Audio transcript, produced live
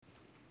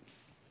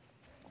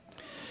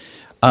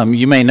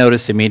You may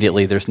notice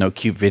immediately there's no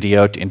cute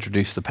video to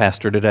introduce the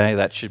pastor today.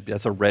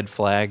 That's a red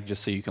flag,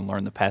 just so you can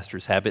learn the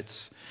pastor's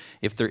habits.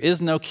 If there is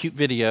no cute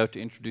video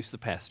to introduce the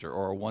pastor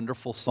or a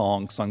wonderful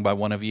song sung by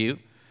one of you,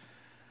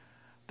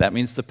 that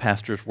means the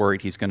pastor's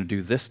worried he's going to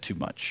do this too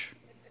much.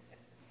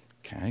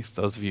 Okay,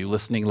 so those of you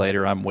listening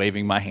later, I'm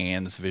waving my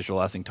hands,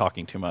 visualizing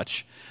talking too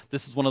much.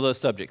 This is one of those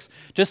subjects.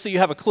 Just so you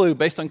have a clue,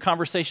 based on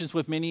conversations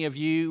with many of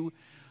you,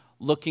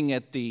 looking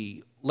at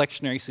the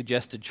lectionary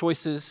suggested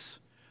choices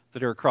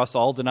that are across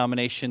all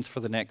denominations for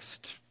the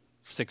next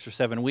 6 or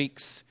 7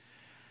 weeks,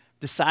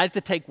 decided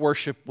to take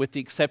worship, with the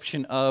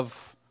exception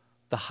of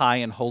the high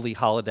and holy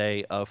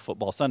holiday of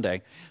Football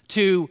Sunday,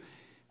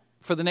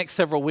 for the next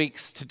several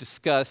weeks to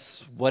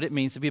discuss what it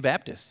means to be a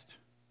Baptist.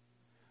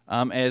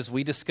 As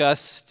I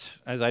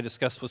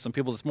discussed with some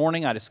people this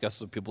morning, I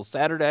discussed with people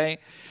Saturday,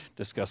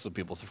 discussed with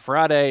people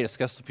Friday,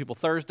 discussed with people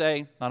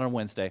Thursday, not on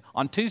Wednesday.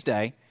 On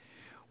Tuesday,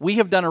 we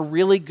have done a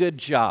really good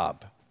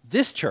job.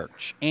 This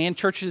church and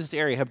churches in this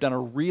area have done a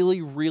really,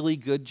 really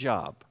good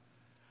job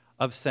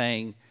of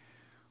saying,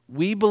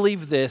 we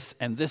believe this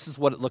and this is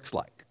what it looks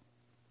like.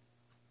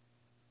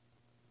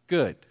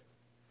 Good.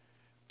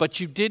 But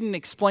you didn't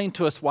explain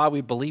to us why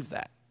we believe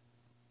that.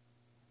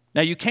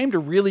 Now, you came to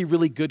really,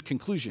 really good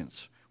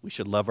conclusions. We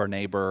should love our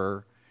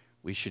neighbor.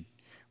 We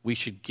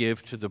should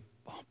give to the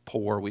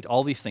poor.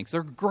 All these things.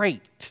 They're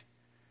great.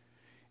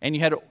 And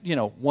you had,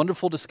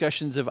 wonderful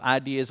discussions of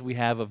ideas we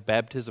have of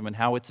baptism and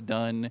how it's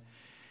done.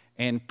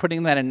 And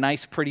putting that in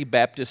nice, pretty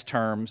Baptist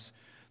terms,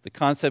 the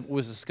concept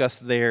was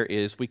discussed there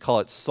is, we call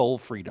it soul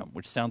freedom,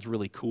 which sounds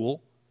really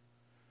cool,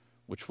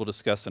 which we'll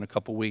discuss in a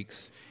couple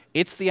weeks.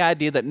 It's the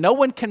idea that no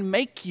one can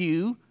make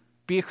you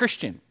be a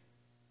Christian.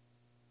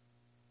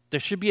 There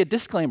should be a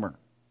disclaimer.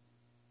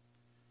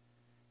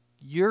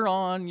 You're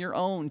on your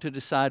own to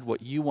decide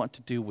what you want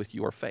to do with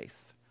your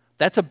faith.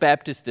 That's a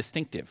Baptist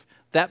distinctive.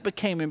 That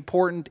became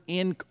important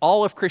in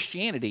all of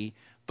Christianity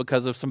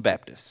because of some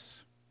Baptists.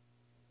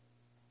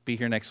 Be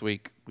here next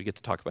week. We get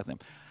to talk about them.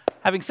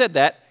 Having said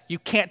that, you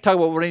can't talk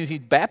about what it means to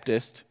be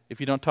Baptist if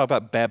you don't talk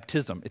about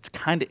baptism. It's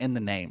kind of in the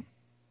name.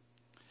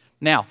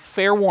 Now,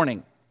 fair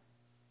warning.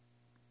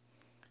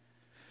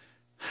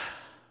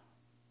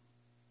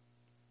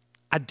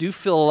 I do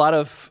feel a lot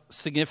of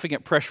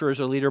significant pressure as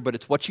a leader, but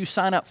it's what you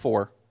sign up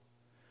for.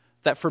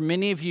 That for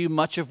many of you,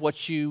 much of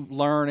what you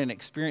learn and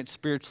experience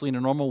spiritually in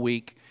a normal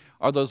week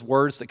are those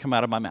words that come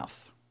out of my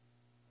mouth.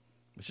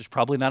 Which is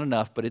probably not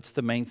enough, but it's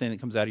the main thing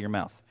that comes out of your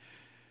mouth.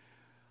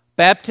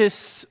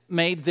 Baptists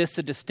made this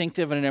a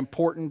distinctive and an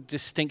important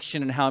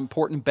distinction in how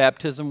important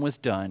baptism was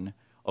done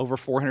over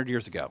 400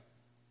 years ago.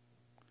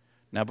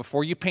 Now,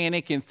 before you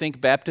panic and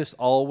think Baptists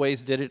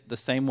always did it the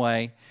same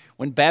way,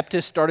 when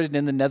Baptists started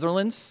in the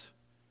Netherlands,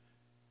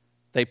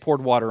 they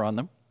poured water on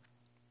them.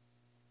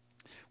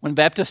 When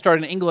Baptists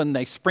started in England,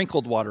 they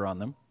sprinkled water on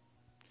them.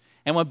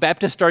 And when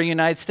Baptists started in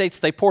the United States,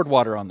 they poured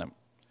water on them.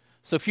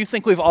 So if you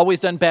think we've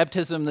always done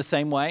baptism the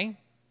same way,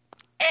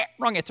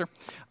 wrong answer.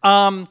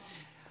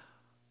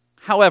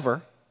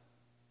 However,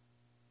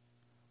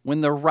 when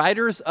the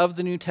writers of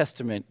the New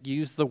Testament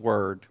use the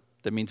word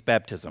that means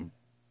baptism,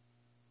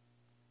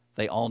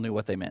 they all knew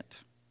what they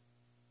meant.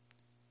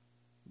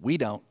 We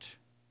don't.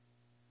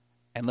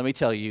 And let me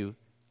tell you,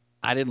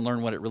 I didn't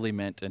learn what it really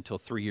meant until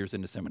 3 years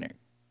into seminary.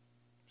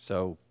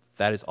 So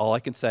that is all I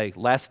can say.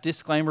 Last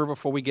disclaimer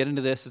before we get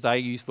into this, as I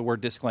use the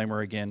word disclaimer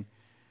again.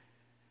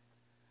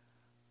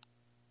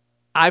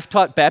 I've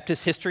taught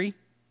Baptist history.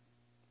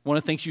 One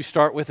of the things you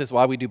start with is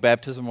why we do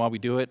baptism, why we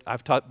do it.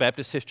 I've taught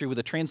Baptist history with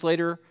a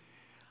translator.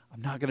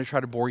 I'm not going to try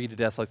to bore you to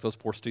death like those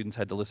poor students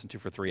had to listen to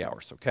for 3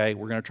 hours, okay?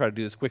 We're going to try to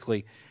do this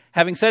quickly.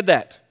 Having said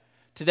that,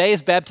 today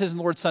is Baptism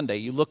Lord Sunday.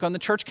 You look on the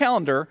church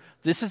calendar,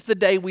 this is the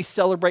day we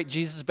celebrate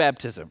Jesus'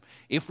 baptism.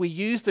 If we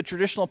use the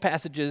traditional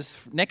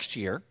passages next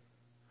year,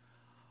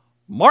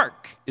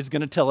 Mark is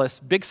going to tell us,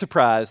 big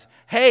surprise,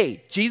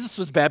 hey, Jesus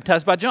was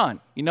baptized by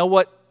John. You know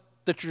what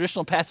the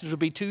traditional passage will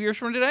be 2 years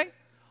from today?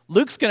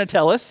 Luke's going to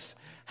tell us,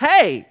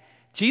 hey,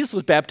 Jesus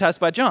was baptized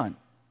by John.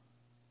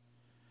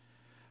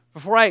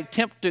 Before I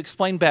attempt to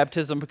explain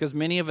baptism, because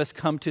many of us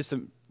come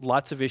to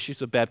lots of issues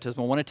with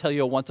baptism, I want to tell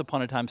you a once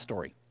upon a time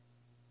story.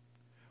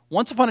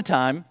 Once upon a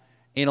time,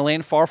 in a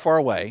land far, far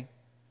away,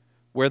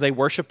 where they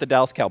worshiped the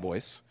Dallas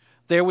Cowboys,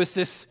 there was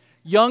this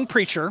young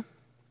preacher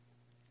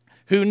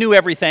who knew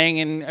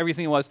everything and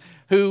everything was,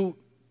 who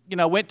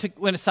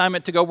went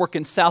assignment to go work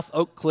in South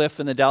Oak Cliff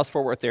in the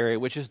Dallas-Fort Worth area,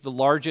 which is the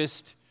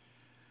largest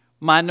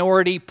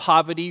minority,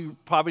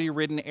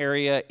 poverty-ridden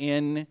area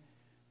in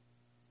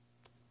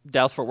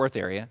Dallas-Fort Worth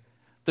area.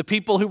 The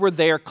people who were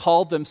there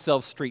called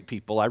themselves street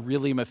people. I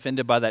really am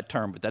offended by that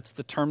term, but that's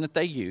the term that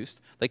they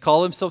used. They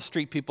call themselves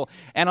street people.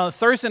 And on a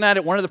Thursday night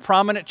at one of the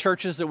prominent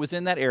churches that was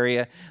in that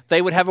area,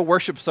 they would have a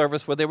worship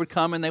service where they would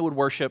come and they would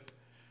worship,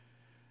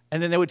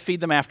 and then they would feed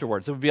them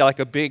afterwards. It would be like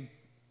a big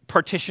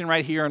partition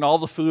right here, and all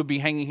the food would be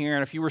hanging here,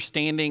 and if you were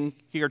standing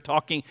here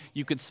talking,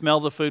 you could smell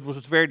the food, which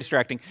was very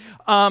distracting.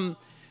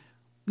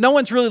 No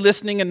one's really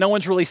listening and no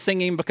one's really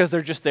singing because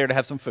they're just there to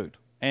have some food.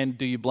 And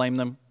do you blame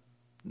them?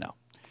 No.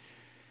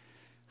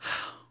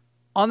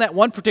 On that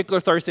one particular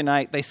Thursday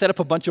night, they set up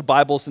a bunch of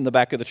Bibles in the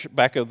back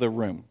of the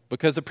room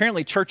because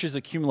apparently churches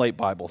accumulate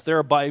Bibles.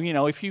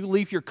 If you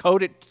leave your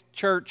coat at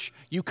church,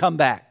 you come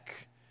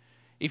back.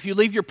 If you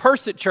leave your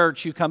purse at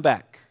church, you come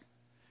back.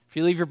 If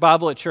you leave your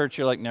Bible at church,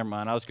 you're like, never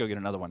mind, I'll just go get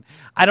another one.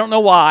 I don't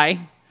know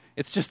why.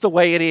 It's just the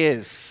way it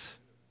is.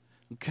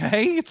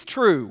 Okay? It's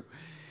true.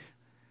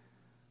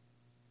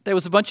 There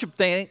was a bunch of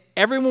things.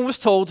 Everyone was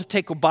told to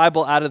take a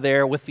Bible out of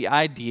there with the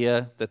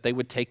idea that they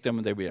would take them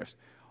and they'd be theirs.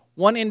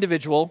 One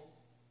individual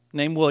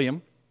named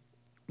William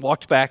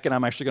walked back, and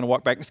I'm actually going to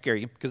walk back and scare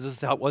you because this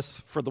is how it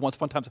was for the once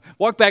upon a time.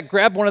 Walked back,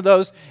 grabbed one of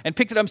those, and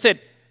picked it up and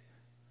said,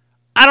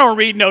 I don't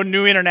read no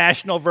New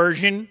International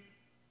Version.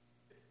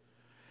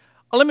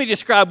 Let me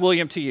describe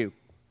William to you.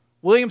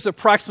 William's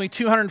approximately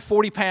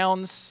 240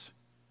 pounds,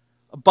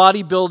 a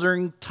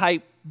bodybuilding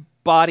type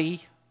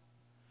body,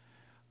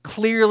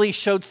 clearly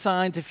showed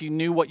signs, if you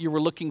knew what you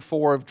were looking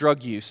for, of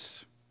drug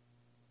use.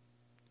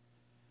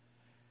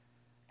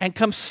 And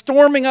comes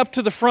storming up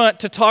to the front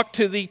to talk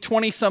to the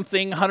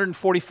 20-something,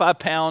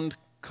 145-pound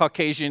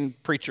Caucasian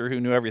preacher who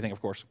knew everything,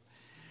 of course.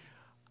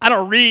 I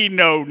don't read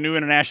no New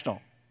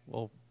International.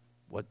 Well,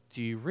 what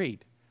do you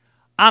read?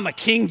 I'm a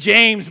King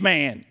James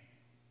man.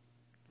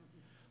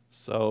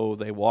 So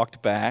they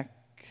walked back,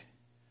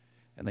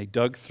 and they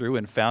dug through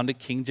and found a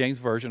King James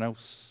Version. I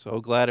was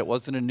so glad it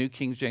wasn't a new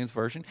King James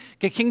Version.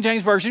 Get King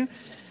James Version,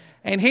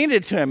 and handed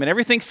it to him, and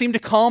everything seemed to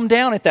calm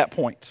down at that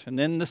point. And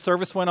then the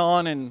service went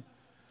on, and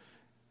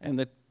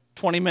the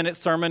 20-minute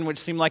sermon, which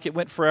seemed like it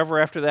went forever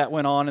after that,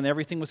 went on, and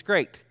everything was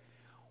great.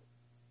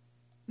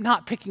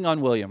 Not picking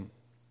on William.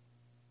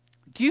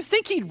 Do you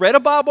think he'd read a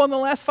Bible in the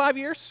last 5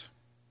 years?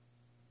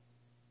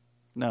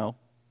 No.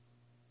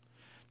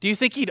 Do you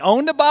think he'd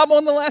owned a Bible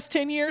in the last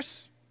 10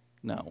 years?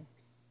 No.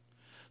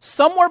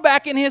 Somewhere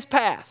back in his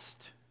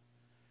past,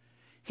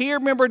 he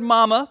remembered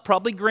Mama,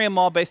 probably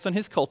Grandma based on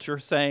his culture,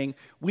 saying,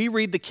 we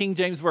read the King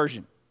James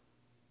Version.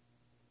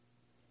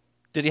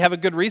 Did he have a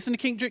good reason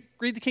to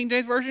read the King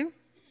James Version?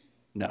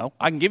 No.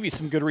 I can give you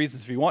some good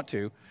reasons if you want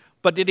to.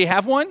 But did he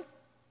have one?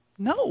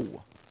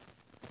 No.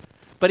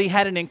 But he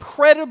had an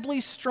incredibly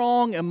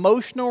strong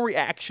emotional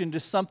reaction to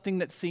something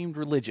that seemed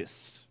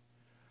religious.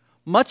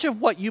 Much of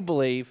what you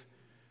believe,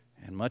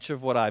 and much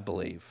of what I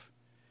believe,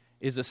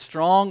 is a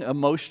strong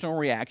emotional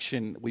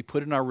reaction we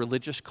put in our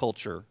religious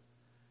culture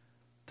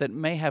that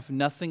may have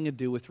nothing to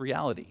do with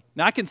reality.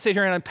 Now, I can sit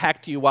here and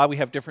unpack to you why we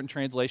have different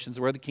translations,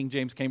 where the King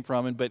James came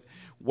from, but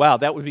wow,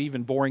 that would be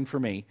even boring for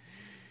me.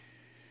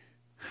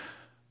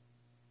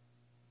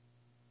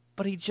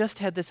 But he just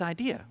had this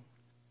idea.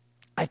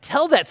 I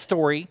tell that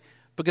story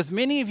because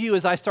many of you,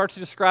 as I start to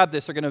describe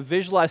this, are going to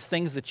visualize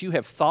things that you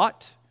have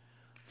thought,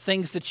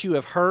 things that you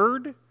have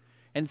heard,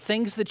 and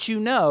things that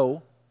you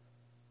know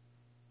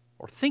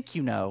or think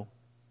you know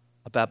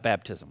about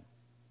baptism.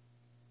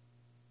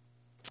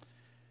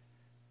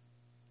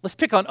 Let's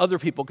pick on other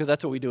people because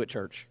that's what we do at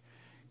church.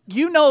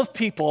 You know of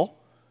people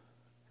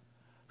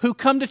who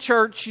come to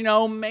church,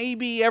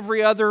 maybe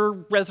every other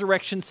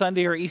Resurrection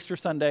Sunday or Easter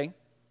Sunday,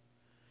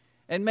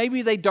 and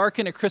maybe they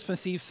darken a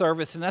Christmas Eve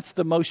service, and that's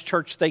the most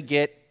church they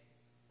get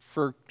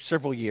for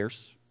several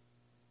years.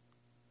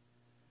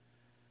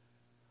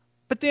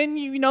 But then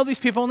you know these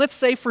people, and let's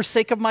say for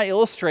sake of my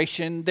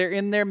illustration, they're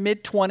in their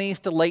mid-20s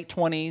to late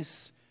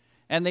 20s,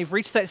 and they've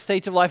reached that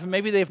stage of life, and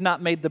maybe they've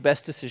not made the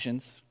best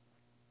decisions.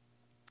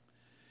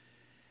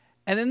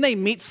 And then they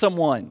meet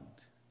someone,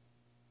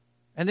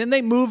 and then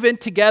they move in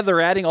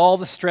together, adding all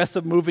the stress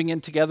of moving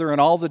in together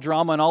and all the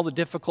drama and all the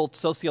difficult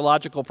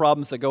sociological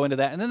problems that go into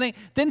that. And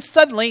then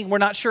suddenly, we're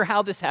not sure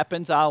how this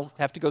happens, I'll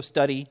have to go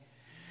study.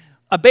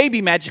 A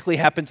baby magically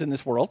happens in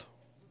this world.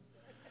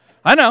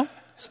 I know.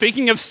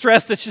 Speaking of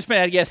stress that's just been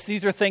added, yes,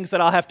 these are things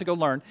that I'll have to go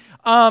learn.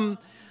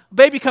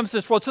 Baby comes to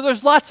this world, so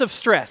there's lots of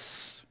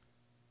stress.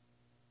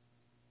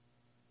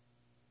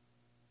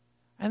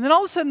 And then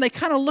all of a sudden they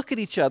kind of look at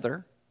each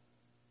other.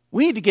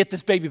 We need to get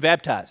this baby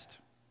baptized.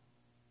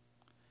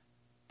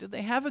 Did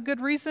they have a good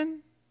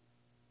reason?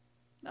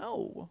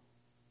 No.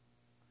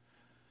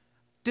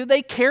 Do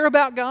they care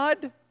about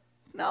God?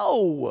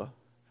 No.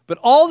 But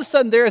all of a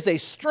sudden there is a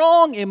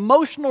strong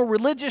emotional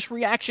religious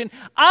reaction.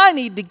 I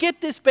need to get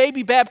this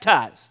baby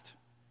baptized.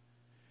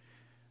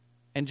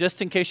 And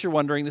just in case you're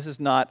wondering, this is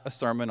not a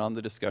sermon on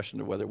the discussion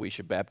of whether we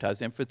should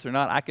baptize infants or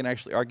not. I can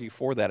actually argue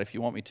for that if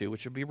you want me to,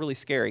 which would be really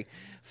scary.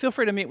 Feel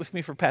free to meet with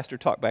me for Pastor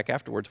Talk back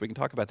afterwards. We can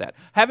talk about that.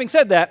 Having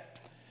said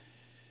that,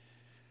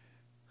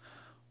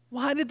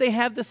 why did they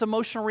have this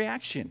emotional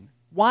reaction?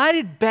 Why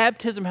did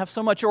baptism have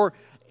so much? Or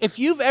if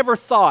you've ever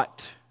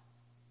thought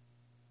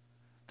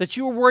that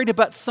you were worried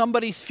about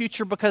somebody's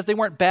future because they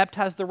weren't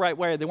baptized the right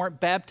way, or they weren't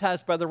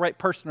baptized by the right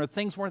person, or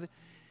things weren't,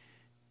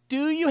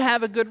 do you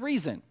have a good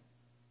reason?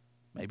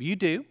 Maybe you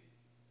do,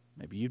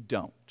 maybe you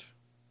don't.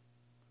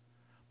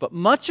 But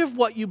much of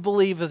what you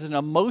believe is an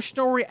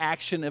emotional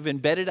reaction of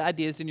embedded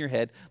ideas in your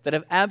head that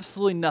have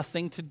absolutely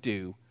nothing to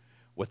do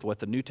with what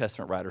the New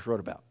Testament writers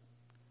wrote about.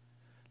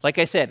 Like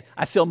I said,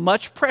 I feel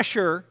much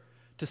pressure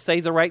to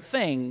say the right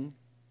thing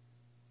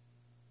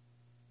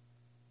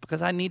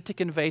because I need to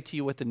convey to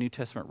you what the New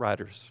Testament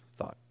writers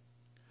thought.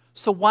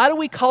 So why do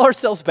we call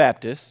ourselves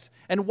Baptists?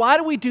 And why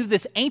do we do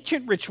this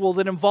ancient ritual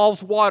that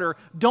involves water?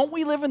 Don't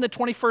we live in the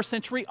 21st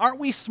century? Aren't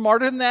we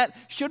smarter than that?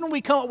 Shouldn't we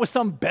come up with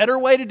some better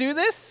way to do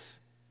this?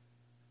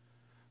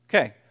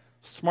 Okay,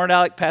 smart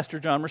aleck Pastor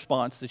John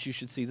response that you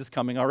should see this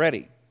coming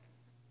already.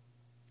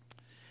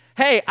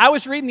 Hey, I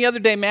was reading the other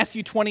day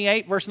Matthew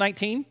 28, verse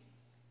 19.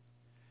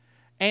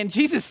 And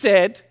Jesus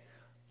said,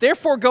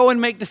 therefore go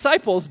and make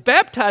disciples,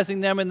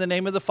 baptizing them in the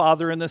name of the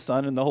Father and the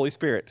Son and the Holy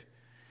Spirit.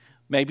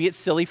 Maybe it's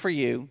silly for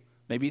you.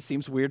 Maybe it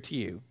seems weird to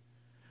you.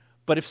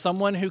 But if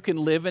someone who can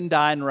live and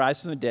die and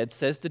rise from the dead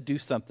says to do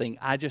something,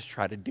 I just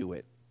try to do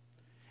it.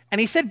 And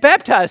he said,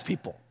 baptize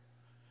people.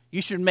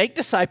 You should make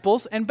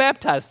disciples and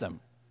baptize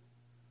them.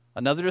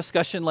 Another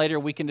discussion later,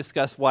 we can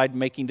discuss why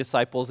making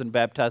disciples and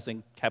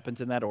baptizing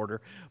happens in that order.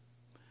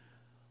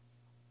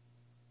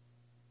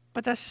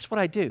 But that's just what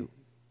I do.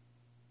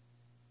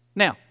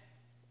 Now,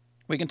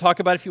 we can talk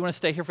about if you want to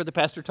stay here for the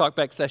Pastor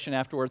Talkback session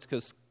afterwards,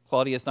 because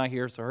Claudia's not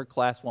here, so her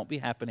class won't be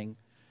happening.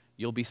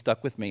 You'll be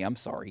stuck with me. I'm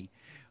sorry.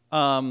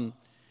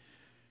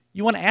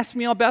 You want to ask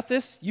me about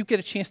this? You get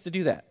a chance to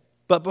do that.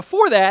 But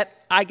before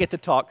that, I get to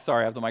talk.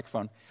 Sorry, I have the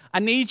microphone. I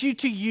need you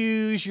to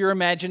use your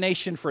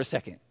imagination for a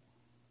second.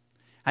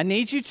 I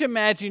need you to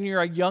imagine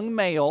you're a young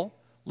male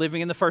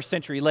living in the first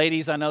century.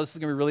 Ladies, I know this is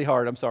going to be really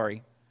hard. I'm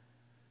sorry.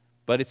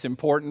 But it's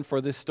important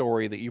for this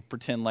story that you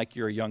pretend like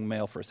you're a young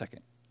male for a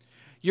second.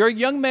 You're a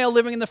young male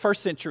living in the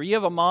first century. You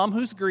have a mom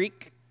who's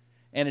Greek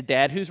and a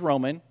dad who's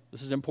Roman.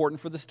 This is important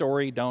for the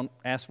story. Don't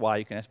ask why.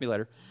 You can ask me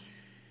later.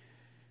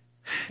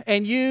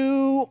 And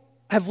you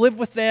have lived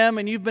with them,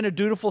 and you've been a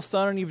dutiful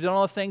son, and you've done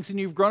all the things, and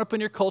you've grown up in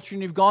your culture,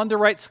 and you've gone to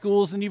right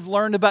schools, and you've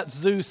learned about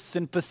Zeus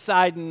and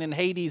Poseidon and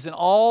Hades and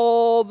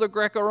all the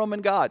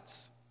Greco-Roman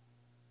gods.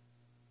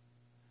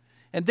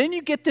 And then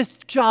you get this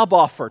job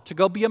offer to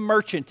go be a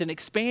merchant and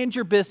expand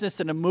your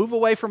business and to move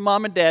away from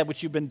mom and dad,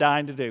 which you've been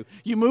dying to do.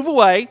 You move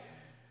away,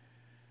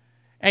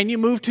 and you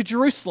move to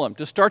Jerusalem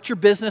to start your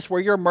business where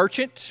you're a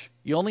merchant.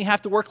 You only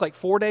have to work like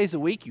 4 days a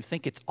week. You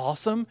think it's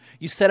awesome.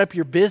 You set up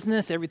your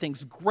business.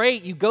 Everything's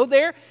great. You go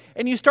there,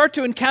 and you start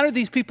to encounter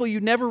these people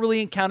you never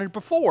really encountered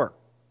before.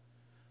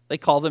 They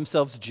call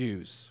themselves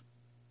Jews.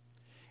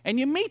 And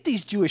you meet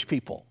these Jewish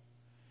people.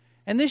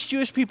 And these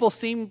Jewish people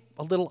seem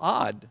a little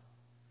odd.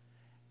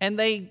 And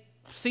they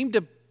seem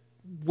to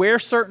wear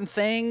certain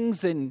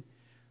things and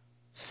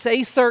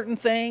say certain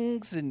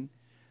things. And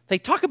they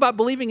talk about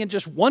believing in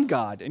just one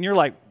God. And you're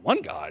like,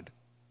 one God?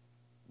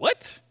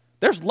 What?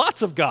 There's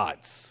lots of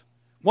gods.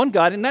 One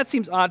God, and that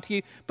seems odd to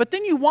you. But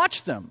then you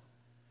watch them.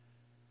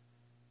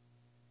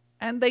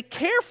 And they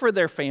care for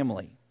their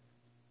family.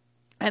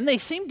 And they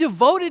seem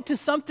devoted to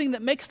something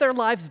that makes their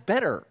lives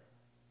better.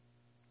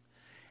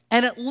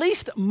 And at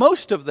least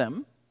most of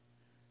them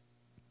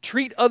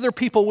treat other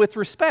people with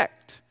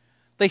respect.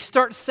 They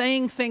start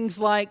saying things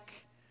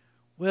like,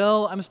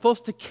 well, I'm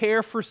supposed to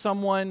care for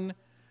someone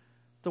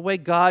the way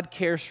God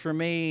cares for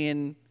me,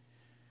 and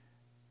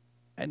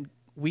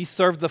we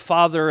serve the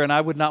Father, and I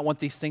would not want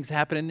these things to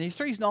happen. And you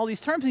start using all these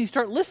terms, and you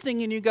start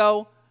listening, and you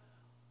go,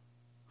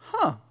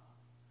 huh.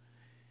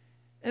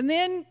 And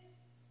then,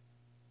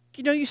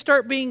 you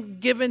start being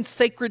given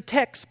sacred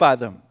texts by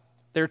them.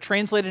 They're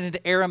translated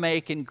into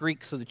Aramaic and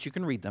Greek so that you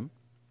can read them.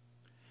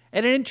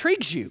 And it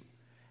intrigues you.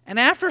 And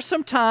after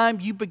some time,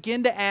 you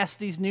begin to ask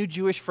these new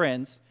Jewish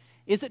friends,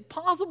 is it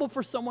possible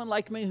for someone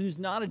like me who's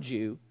not a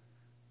Jew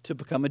to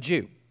become a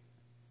Jew?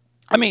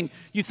 I mean,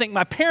 you think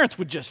my parents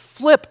would just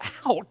flip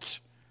out.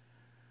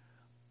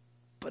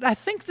 But I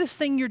think this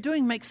thing you're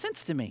doing makes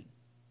sense to me.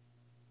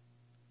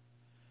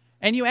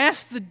 And you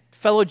ask the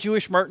fellow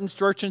Jewish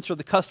merchants or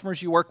the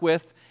customers you work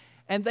with,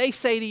 and they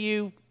say to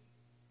you,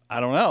 I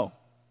don't know.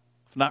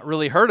 I've not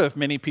really heard of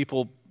many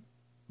people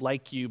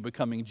like you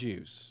becoming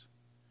Jews.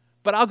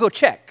 But I'll go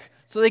check.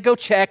 So they go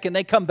check, and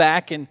they come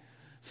back, and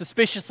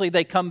suspiciously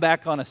they come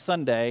back on a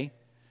Sunday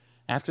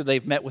after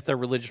they've met with their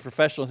religious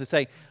professionals. They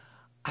say,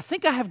 I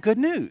think I have good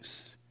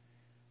news.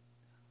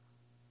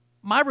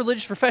 My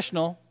religious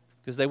professional,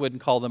 because they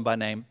wouldn't call them by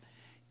name,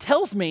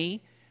 tells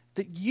me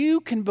that you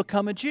can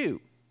become a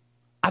Jew.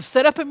 I've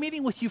set up a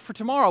meeting with you for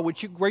tomorrow,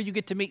 where you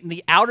get to meet in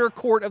the outer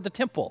court of the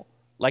temple,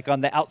 like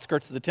on the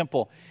outskirts of the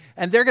temple.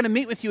 And they're going to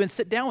meet with you and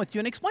sit down with you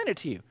and explain it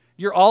to you.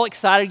 You're all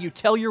excited. You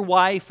tell your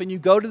wife, and you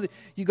go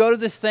to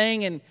this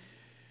thing, and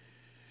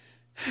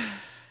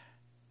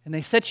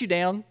they set you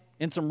down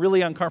in some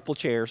really uncomfortable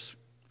chairs.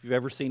 If you've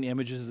ever seen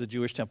images of the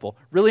Jewish temple,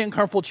 really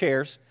uncomfortable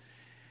chairs.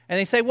 And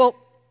they say, well,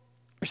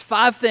 there's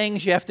 5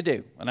 things you have to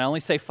do. And I only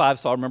say 5,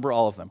 so I'll remember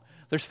all of them.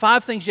 There's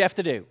 5 things you have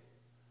to do.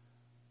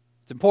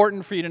 It's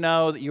important for you to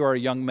know that you are a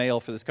young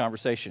male for this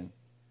conversation.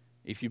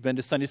 If you've been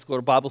to Sunday school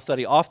or Bible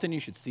study often, you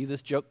should see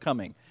this joke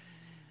coming.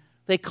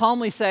 They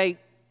calmly say,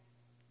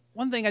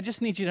 one thing I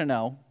just need you to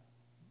know,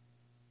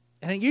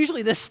 and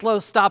usually this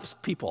stops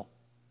people.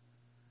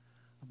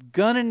 I'm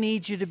going to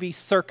need you to be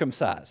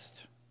circumcised.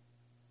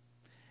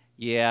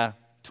 Yeah,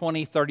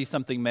 20,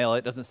 30-something male,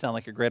 it doesn't sound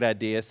like a great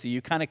idea. So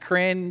you kind of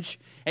cringe,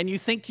 and you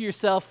think to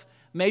yourself,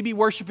 Maybe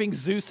worshiping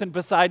Zeus and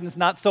Poseidon's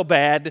not so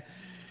bad.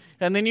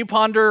 And then you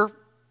ponder,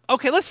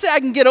 okay, let's say I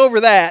can get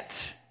over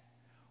that.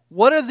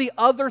 What are the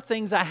other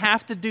things I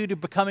have to do to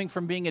becoming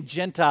from being a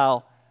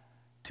Gentile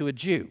to a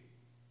Jew?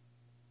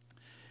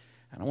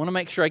 And I want to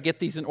make sure I get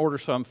these in order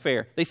so I'm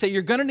fair. They say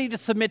you're going to need to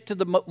submit to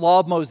the law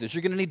of Moses.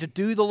 You're going to need to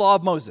do the law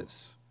of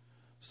Moses.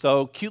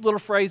 So cute little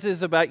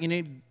phrases about you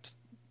need to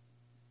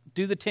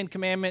do the 10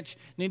 Commandments,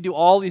 you need to do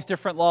all these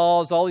different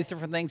laws, all these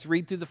different things,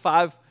 read through the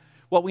 5,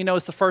 what we know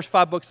is the first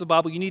 5 books of the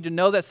Bible. You need to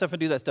know that stuff and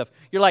do that stuff.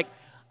 You're like,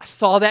 I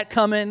saw that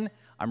coming.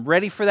 I'm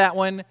ready for that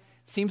one.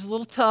 Seems a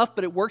little tough,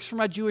 but it works for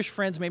my Jewish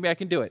friends. Maybe I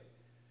can do it.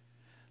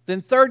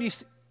 Then third,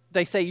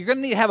 they say you're going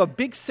to need to have a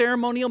big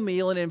ceremonial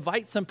meal and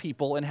invite some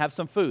people and have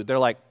some food. They're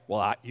like,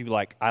 well,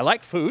 I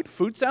like food.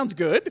 Food sounds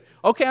good.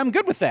 Okay, I'm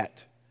good with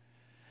that.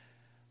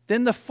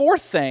 Then the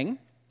fourth thing,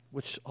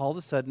 which all of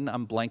a sudden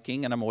I'm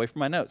blanking and I'm away from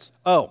my notes.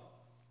 Oh,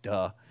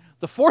 duh.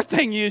 The fourth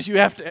thing is you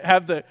have to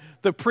have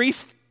the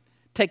priest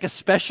take a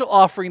special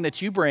offering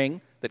that you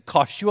bring that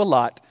costs you a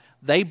lot.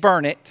 They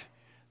burn it.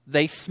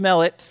 They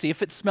smell it, see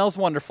if it smells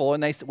wonderful,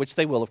 and which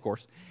they will, of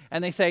course.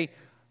 And they say,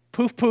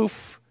 poof,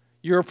 poof,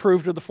 you're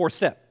approved of the 4th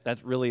step. That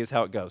really is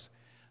how it goes.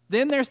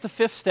 Then there's the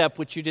 5th step,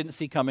 which you didn't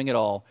see coming at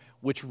all,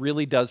 which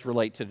really does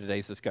relate to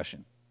today's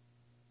discussion.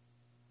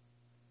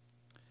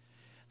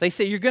 They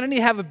say you're going to need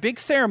to have a big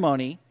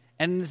ceremony,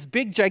 and in this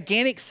big,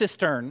 gigantic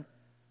cistern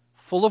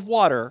full of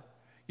water,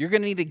 you're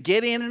going to need to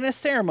get in a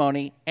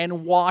ceremony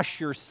and wash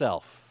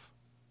yourself.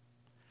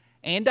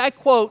 And I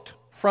quote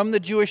from the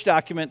Jewish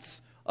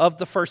documents of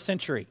the 1st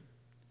century.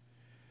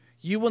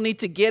 You will need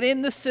to get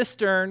in the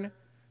cistern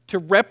to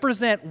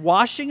represent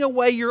washing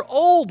away your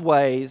old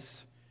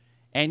ways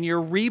and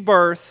your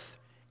rebirth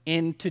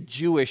into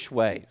Jewish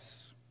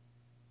ways.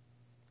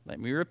 Let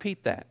me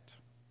repeat that.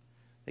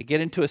 They get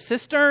into a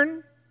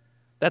cistern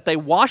that they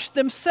wash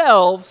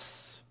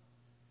themselves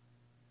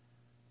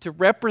to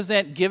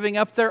represent giving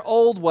up their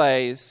old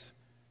ways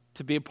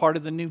to be a part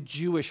of the new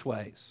Jewish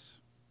ways.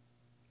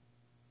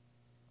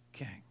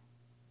 Okay.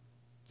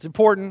 It's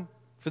important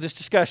for this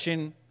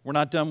discussion. We're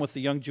not done with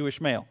the young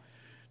Jewish male.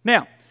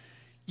 Now,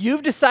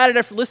 you've decided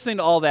after listening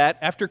to all that,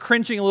 after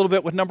cringing a little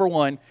bit with number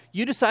 1,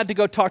 you decide to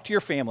go talk to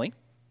your family.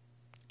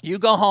 You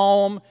go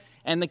home,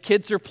 and the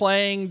kids are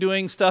playing,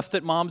 doing stuff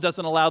that mom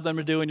doesn't allow them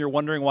to do, and you're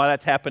wondering why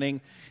that's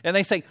happening. And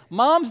they say,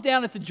 Mom's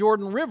down at the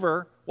Jordan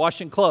River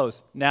washing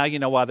clothes. Now you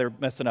know why they're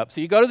messing up.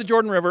 So you go to the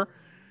Jordan River.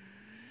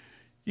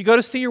 You go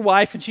to see your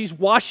wife, and she's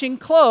washing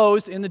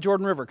clothes in the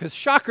Jordan River. Because,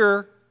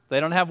 shocker, they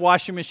don't have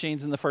washing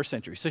machines in the 1st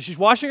century. So she's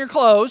washing her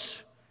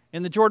clothes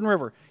in the Jordan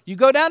River. You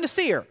go down to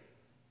see her.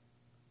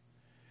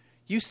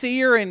 You see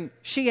her, and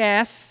she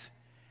asks,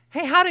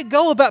 hey, how'd it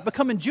go about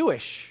becoming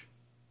Jewish?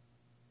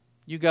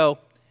 You go,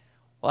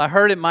 well, I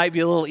heard it might be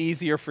a little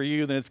easier for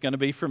you than it's going to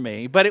be for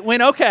me, but it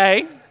went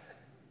okay.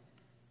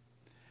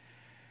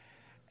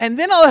 And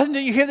then all of a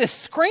sudden you hear this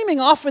screaming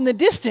off in the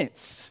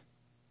distance.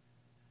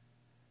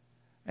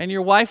 And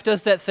your wife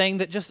does that thing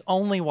that just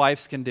only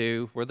wives can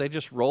do, where they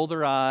just roll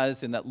their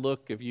eyes in that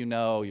look of, you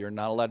know, you're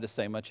not allowed to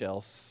say much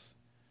else.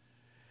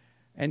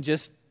 And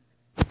just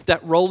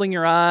that rolling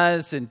your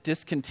eyes and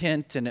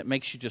discontent, and it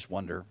makes you just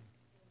wonder.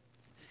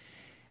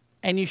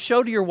 And you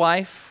show to your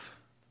wife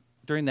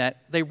during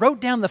that, they wrote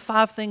down the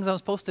 5 things I was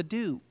supposed to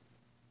do.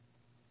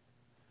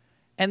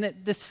 And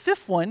this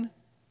 5th one,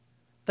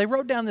 they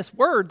wrote down this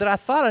word that I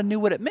thought I knew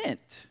what it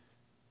meant.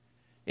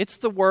 It's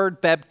the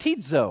word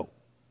baptizo,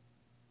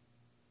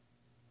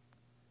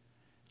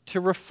 to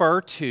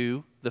refer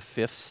to the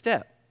 5th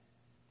step.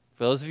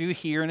 For those of you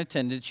here in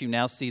attendance, you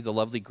now see the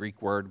lovely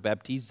Greek word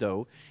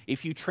baptizo.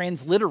 If you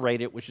transliterate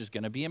it, which is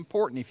going to be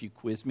important if you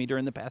quiz me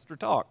during the pastor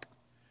talk.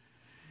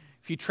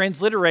 If you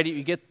transliterate it,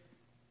 you get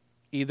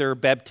either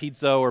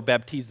baptizo or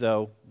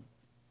baptizo.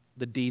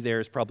 The D there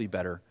is probably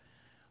better.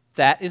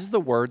 That is the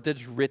word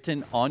that's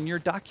written on your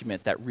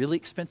document, that really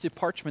expensive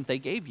parchment they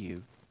gave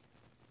you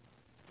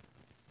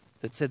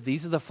that said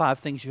these are the 5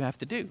 things you have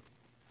to do.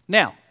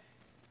 Now,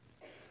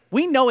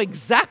 we know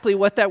exactly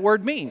what that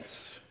word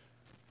means.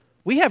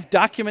 We have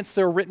documents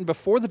that were written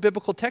before the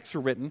biblical texts were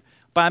written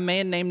by a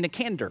man named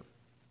Nicander.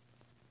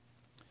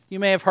 You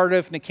may have heard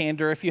of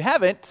Nicander. If you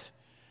haven't,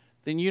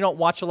 then you don't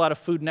watch a lot of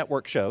Food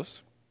Network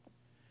shows.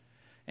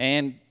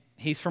 And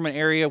he's from an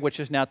area which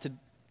is now to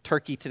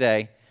Turkey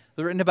today.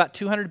 They were written about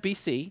 200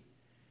 BC.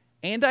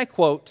 And I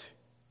quote,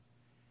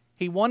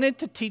 he wanted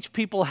to teach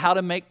people how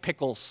to make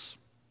pickles.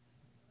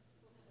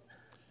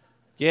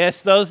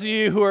 Yes, those of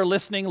you who are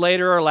listening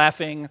later are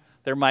laughing.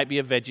 There might be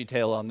a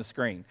VeggieTale on the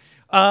screen.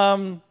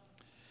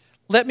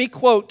 Let me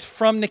quote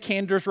from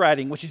Nicander's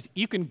writing, which is,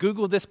 you can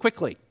Google this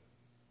quickly.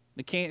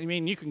 You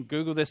can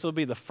Google this. It'll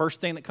be the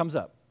first thing that comes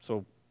up.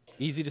 So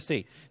easy to see.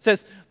 It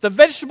says, the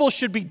vegetables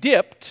should be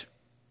dipped,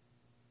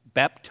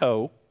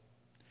 bapto,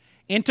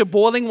 into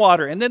boiling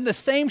water. And then the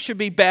same should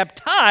be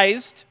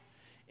baptized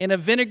in a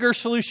vinegar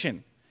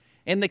solution.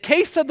 In the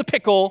case of the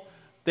pickle,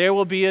 there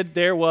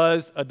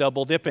was a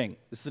double dipping.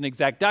 This is an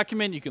exact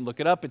document. You can look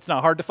it up. It's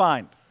not hard to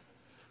find.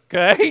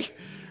 Okay?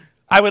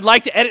 I would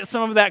like to edit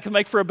some of that to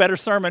make for a better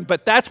sermon,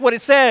 but that's what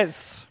it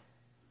says.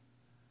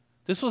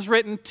 This was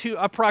written to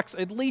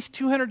at least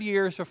 200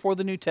 years before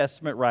the New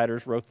Testament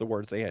writers wrote the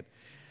words they had.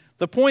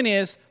 The point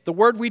is, the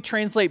word we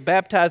translate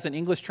baptize in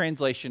English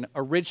translation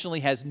originally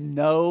has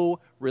no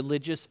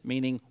religious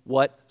meaning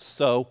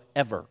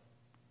whatsoever.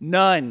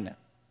 None.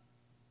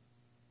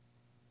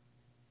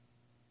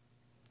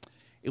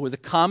 It was a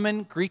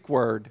common Greek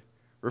word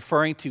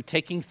referring to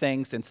taking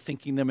things and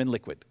sinking them in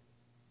liquid.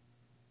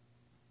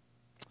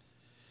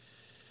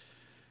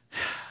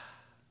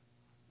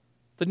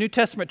 The New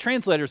Testament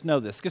translators know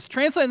this, because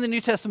translating the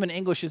New Testament in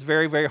English is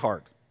very, very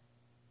hard.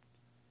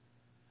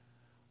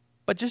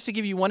 But just to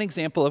give you one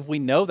example of we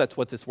know that's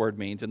what this word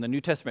means, and the New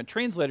Testament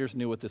translators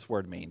knew what this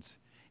word means,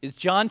 is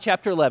John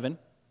chapter 11,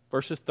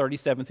 verses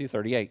 37 through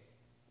 38.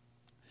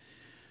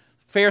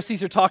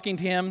 Pharisees are talking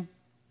to him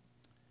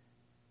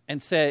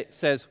and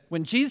says,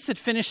 when Jesus had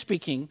finished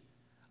speaking,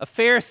 a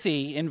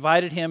Pharisee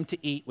invited him to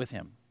eat with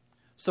him.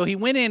 So he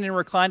went in and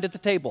reclined at the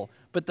table.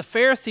 But the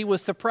Pharisee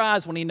was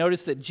surprised when he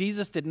noticed that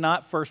Jesus did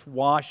not first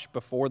wash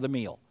before the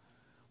meal.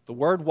 The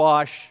word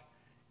wash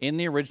in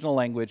the original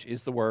language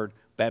is the word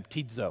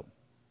baptizo.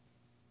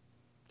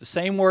 The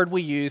same word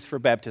we use for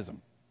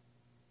baptism.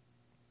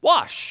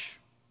 Wash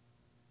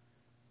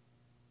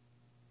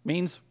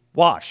means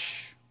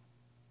wash.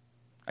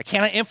 I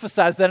cannot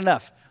emphasize that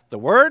enough. The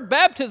word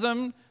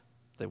baptism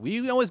that we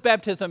know as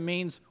baptism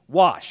means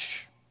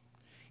wash.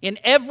 In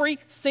every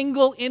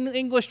single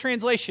English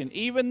translation,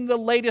 even the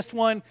latest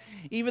one,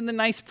 even the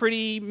nice,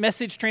 pretty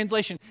Message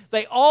translation,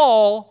 they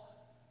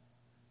all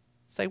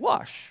say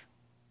wash.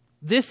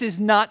 This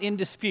is not in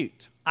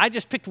dispute. I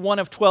just picked one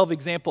of 12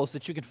 examples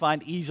that you can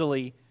find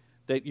easily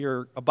that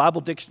a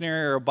Bible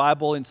dictionary or a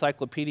Bible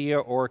encyclopedia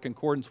or a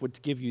concordance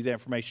would give you the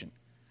information.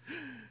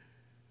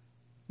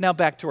 Now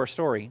back to our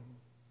story,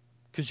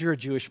 because you're a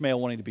Jewish male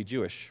wanting to be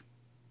Jewish.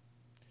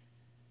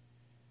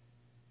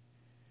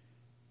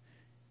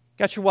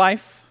 Got your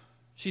wife.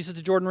 She's at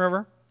the Jordan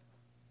River.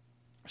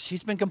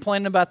 She's been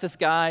complaining about this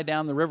guy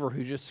down the river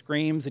who just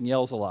screams and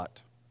yells a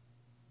lot.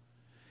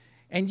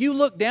 And you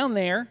look down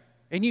there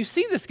and you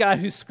see this guy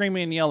who's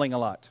screaming and yelling a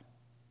lot.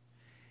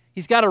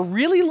 He's got a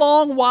really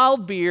long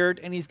wild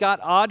beard and he's got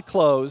odd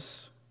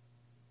clothes.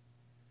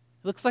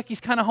 It looks like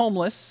he's kind of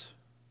homeless.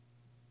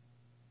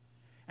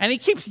 And he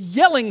keeps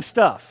yelling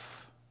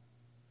stuff.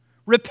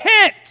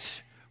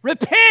 Repent!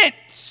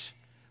 Repent!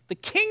 The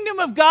kingdom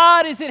of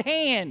God is at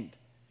hand.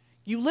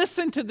 You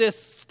listen to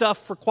this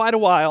stuff for quite a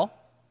while,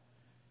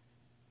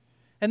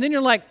 and then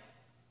you're like,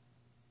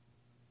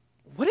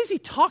 what is he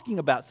talking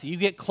about? So you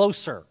get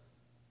closer.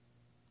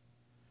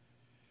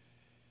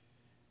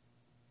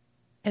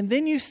 And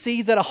then you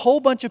see that a whole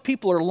bunch of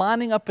people are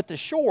lining up at the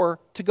shore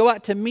to go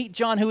out to meet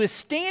John, who is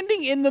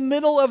standing in the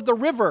middle of the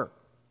river.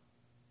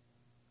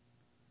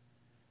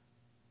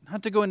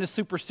 Not to go into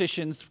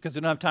superstitions because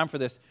we don't have time for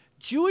this.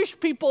 Jewish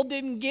people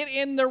didn't get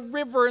in the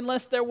river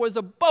unless there was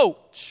a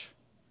boat.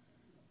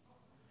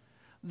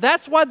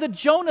 That's why the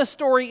Jonah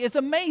story is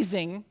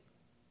amazing,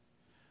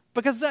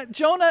 because that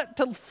Jonah,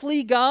 to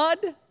flee God,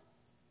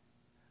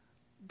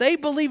 they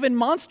believe in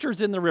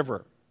monsters in the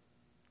river.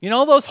 You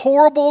know those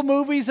horrible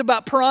movies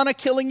about piranha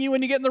killing you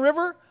when you get in the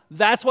river?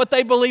 That's what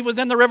they believe was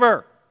in the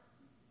river.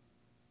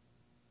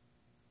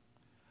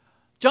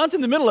 John's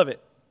in the middle of it,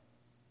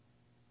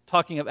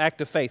 talking of act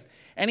of faith.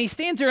 And he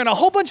stands there and a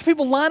whole bunch of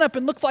people line up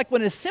and look like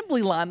an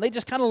assembly line. They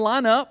just kind of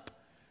line up.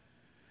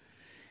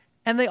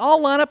 And they all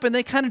line up and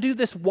they kind of do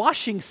this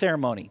washing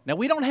ceremony. Now,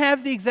 we don't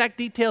have the exact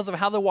details of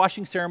how the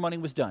washing ceremony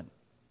was done.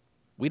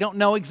 We don't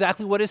know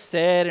exactly what is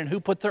said and who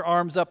put their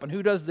arms up and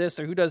who does this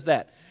or who does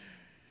that.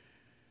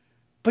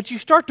 But you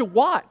start to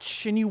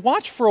watch, and you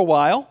watch for a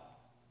while,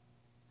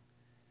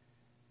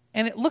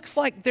 and it looks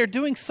like they're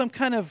doing some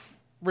kind of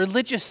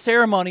religious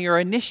ceremony or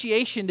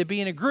initiation to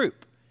be in a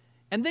group.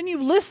 And then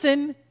you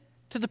listen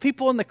to the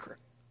people on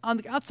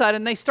the outside,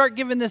 and they start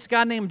giving this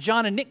guy named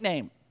John a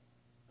nickname.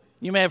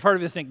 You may have heard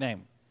of this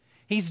nickname.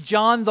 He's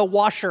John the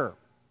Washer.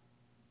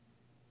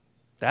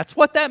 That's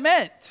what that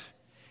meant.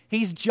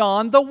 He's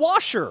John the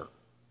Washer.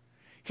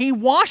 He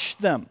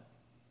washed them.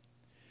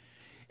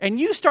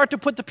 And you start to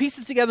put the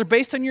pieces together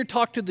based on your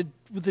talk to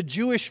the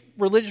Jewish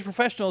religious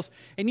professionals,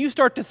 and you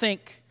start to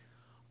think,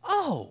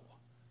 oh,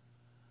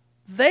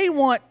 they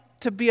want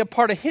to be a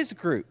part of his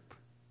group.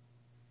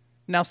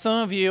 Now,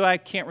 some of you, I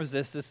can't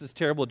resist, this is a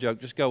terrible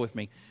joke, just go with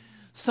me.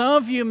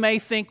 Some of you may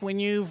think when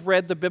you've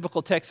read the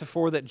biblical text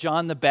before that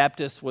John the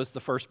Baptist was the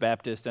first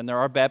Baptist, and there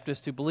are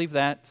Baptists who believe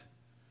that.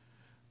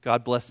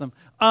 God bless them.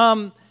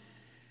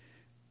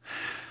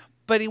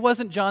 But he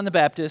wasn't John the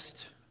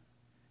Baptist.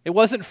 It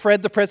wasn't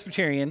Fred the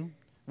Presbyterian.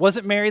 It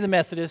wasn't Mary the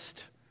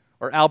Methodist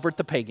or Albert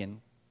the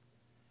Pagan.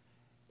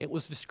 It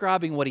was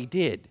describing what he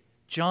did.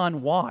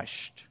 John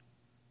washed.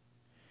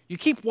 You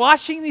keep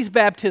watching these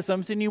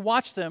baptisms and you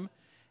watch them,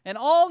 and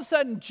all of a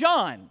sudden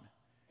John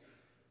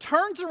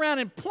turns around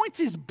and points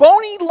his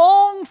bony,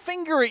 long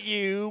finger at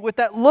you with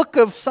that look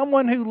of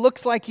someone who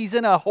looks like he's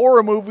in a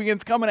horror movie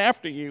and is coming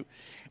after you.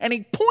 And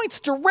he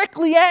points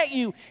directly at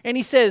you and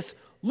he says,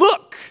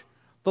 look,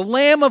 The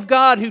Lamb of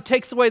God who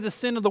takes away the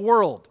sin of the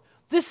world.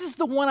 This is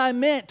the one I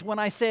meant when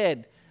I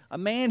said, a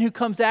man who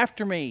comes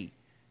after me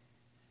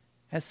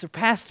has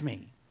surpassed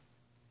me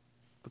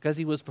because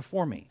he was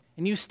before me.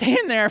 And you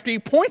stand there after he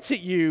points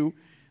at you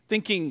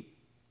thinking,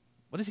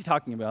 what is he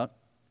talking about?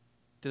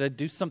 Did I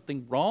do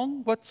something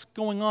wrong? What's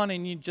going on?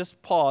 And you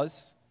just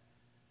pause.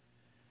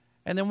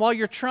 And then while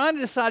you're trying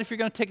to decide if you're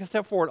going to take a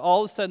step forward,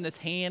 all of a sudden this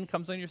hand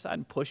comes on your side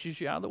and pushes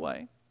you out of the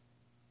way.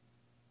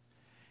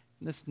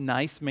 And this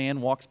nice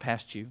man walks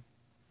past you.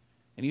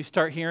 And you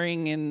start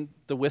hearing in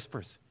the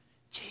whispers,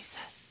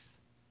 Jesus.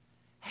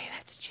 Hey,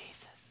 that's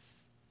Jesus.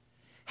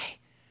 Hey,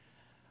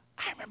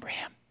 I remember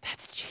him.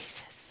 That's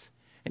Jesus.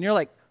 And you're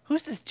like,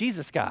 who's this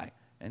Jesus guy?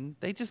 And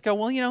they just go,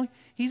 well,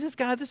 he's this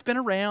guy that's been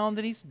around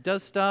and he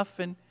does stuff.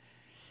 And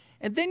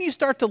then you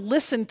start to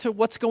listen to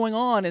what's going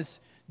on as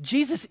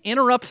Jesus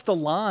interrupts the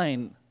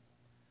line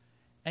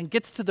and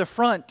gets to the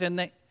front.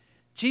 And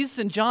Jesus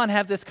and John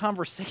have this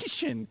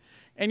conversation.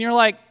 And you're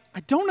like,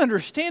 I don't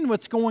understand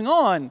what's going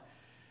on.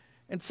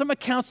 And some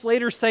accounts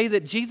later say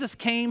that Jesus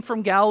came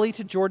from Galilee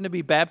to Jordan to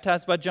be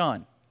baptized by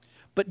John.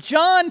 But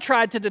John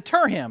tried to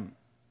deter him.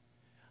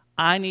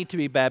 I need to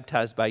be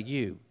baptized by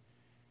you.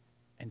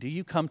 And do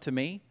you come to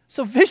me?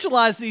 So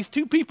visualize these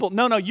two people.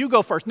 No, you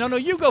go first. No,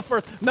 you go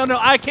first. No,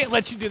 I can't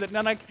let you do that.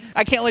 No,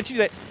 I can't let you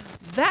do that.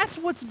 That's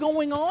what's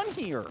going on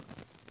here.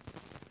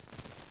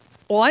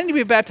 Well, I need to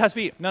be baptized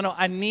by you. No,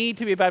 I need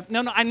to be baptized.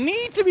 No, I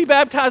need to be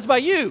baptized by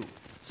you.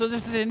 So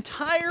there's an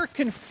entire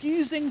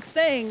confusing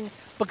thing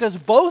because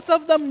both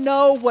of them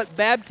know what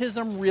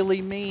baptism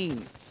really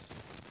means.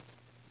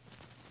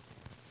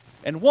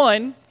 And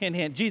one, hint,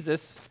 hint,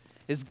 Jesus,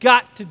 has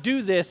got to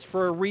do this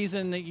for a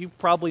reason that you've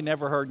probably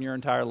never heard in your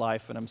entire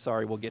life, and I'm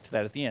sorry, we'll get to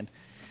that at the end.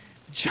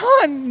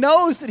 John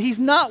knows that he's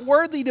not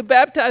worthy to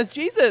baptize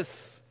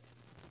Jesus.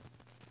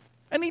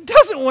 And he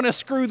doesn't want to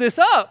screw this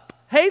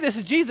up. Hey, this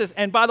is Jesus,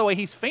 and by the way,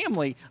 he's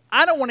family.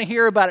 I don't want to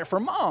hear about it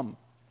from Mom.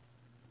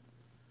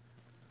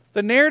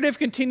 The narrative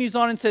continues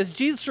on and says,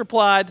 Jesus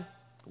replied,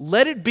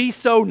 let it be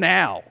so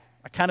now.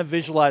 I kind of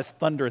visualized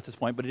thunder at this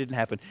point, but it didn't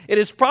happen. It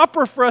is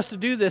proper for us to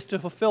do this to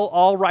fulfill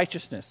all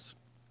righteousness.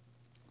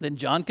 Then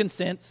John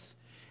consents,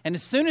 and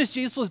as soon as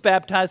Jesus was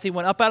baptized, he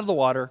went up out of the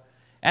water.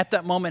 At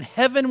that moment,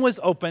 heaven was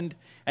opened,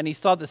 and he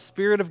saw the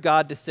Spirit of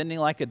God descending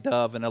like a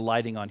dove and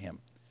alighting on him.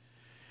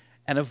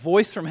 And a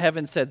voice from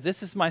heaven said,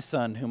 this is my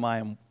Son, whom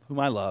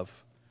I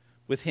love.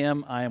 With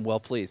him I am well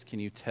pleased. Can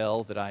you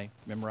tell that I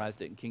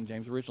memorized it in King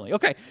James originally?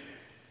 Okay.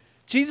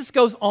 Jesus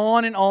goes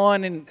on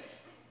and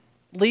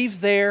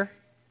leaves there.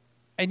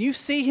 And you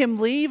see him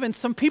leave, and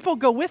some people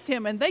go with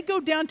him, and they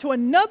go down to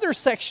another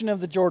section of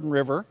the Jordan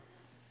River.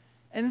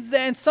 And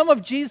then some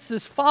of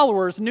Jesus'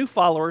 followers, new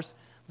followers,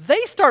 they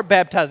start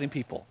baptizing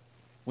people.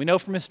 We know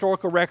from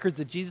historical records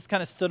that Jesus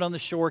kind of stood on the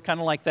shore, kind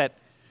of like that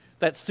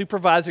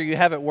supervisor you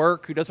have at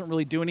work who doesn't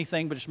really do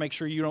anything but just make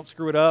sure you don't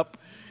screw it up.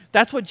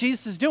 That's what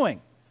Jesus is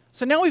doing.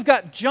 So now we've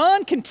got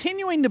John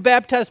continuing to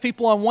baptize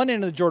people on one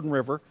end of the Jordan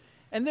River,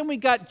 and then we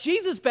got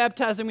Jesus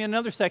baptizing in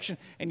another section,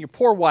 and your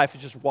poor wife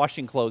is just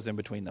washing clothes in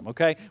between them,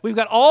 okay? We've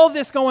got all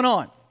this going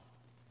on.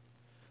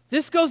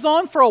 This goes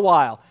on for a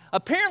while.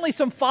 Apparently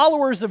some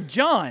followers of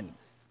John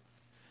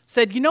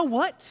said, you know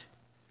what?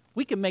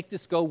 We can make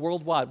this go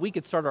worldwide. We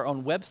could start our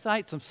own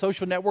website, some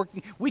social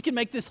networking. We can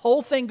make this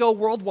whole thing go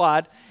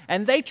worldwide.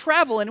 And they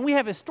travel, and we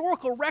have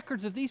historical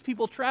records of these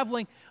people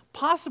traveling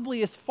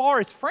possibly as far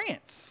as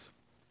France,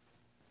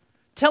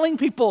 telling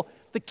people,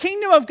 the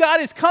kingdom of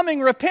God is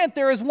coming, repent,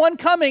 there is one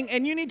coming,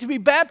 and you need to be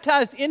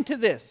baptized into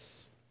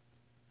this.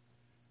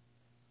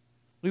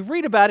 We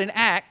read about in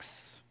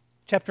Acts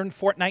chapter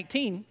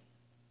 19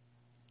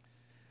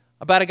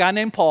 about a guy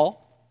named Paul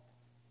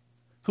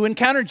who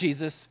encountered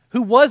Jesus,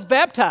 who was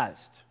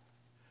baptized,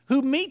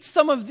 who meets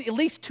at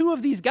least two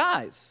of these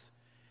guys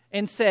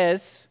and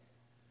says,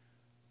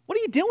 what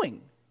are you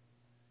doing?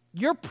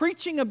 You're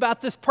preaching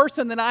about this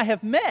person that I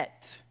have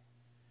met.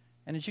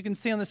 And as you can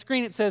see on the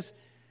screen, it says,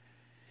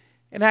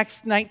 in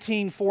Acts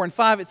 19, 4 and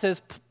 5, it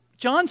says,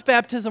 John's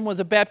baptism was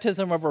a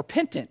baptism of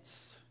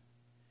repentance.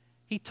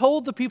 He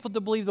told the people to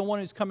believe the one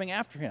who's coming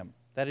after him,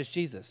 that is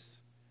Jesus.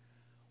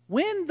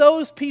 When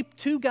those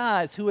two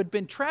guys who had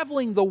been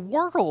traveling the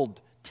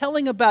world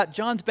telling about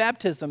John's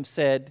baptism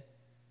said,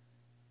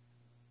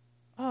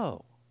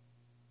 oh,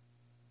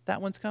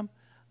 that one's come?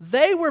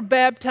 They were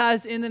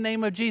baptized in the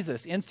name of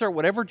Jesus. Insert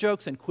whatever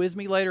jokes and quiz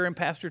me later in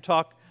Pastor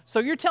Talk. So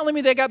you're telling me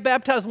they got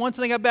baptized once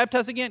and they got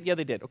baptized again? Yeah,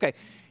 they did. Okay,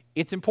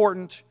 it's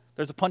important.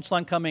 There's a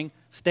punchline coming.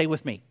 Stay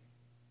with me.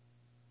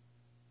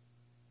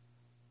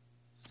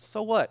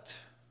 So what?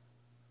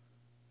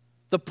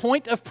 The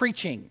point of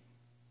preaching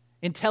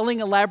in telling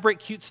elaborate,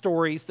 cute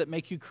stories that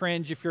make you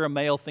cringe if you're a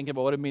male thinking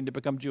about what it means to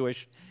become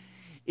Jewish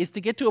is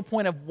to get to a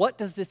point of what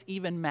does this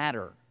even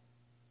matter?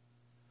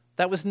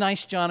 That was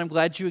nice, John. I'm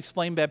glad you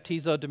explained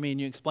baptizo to me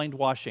and you explained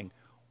washing.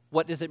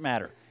 What does it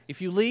matter?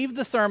 If you leave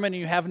the sermon and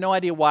you have no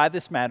idea why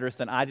this matters,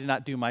 then I did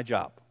not do my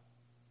job.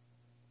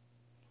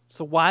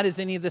 So why does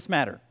any of this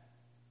matter?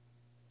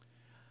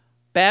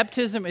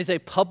 Baptism is a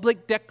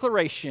public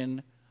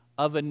declaration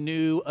of a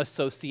new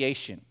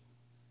association.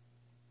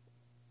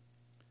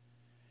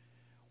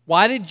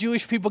 Why did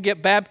Jewish people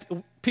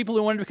people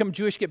who wanted to become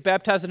Jewish get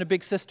baptized in a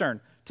big cistern?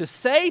 To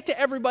say to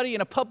everybody in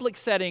a public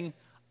setting,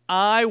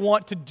 I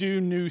want to do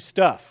new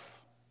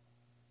stuff.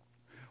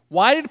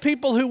 Why did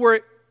people who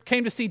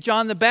came to see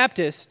John the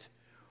Baptist,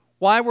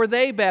 why were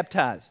they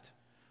baptized?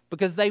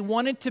 Because they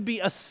wanted to be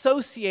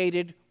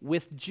associated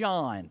with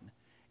John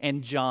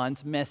and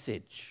John's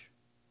message.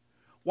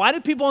 Why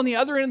did people on the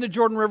other end of the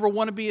Jordan River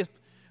want to be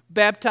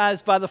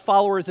baptized by the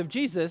followers of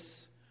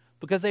Jesus?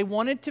 Because they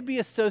wanted to be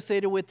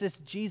associated with this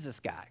Jesus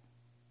guy.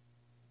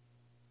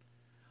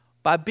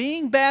 By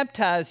being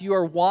baptized, you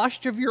are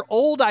washed of your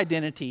old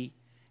identity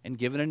and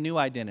given a new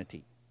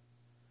identity.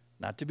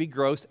 Not to be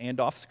gross and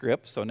off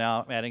script, so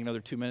now I'm adding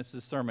another 2 minutes to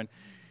the sermon.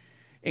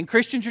 In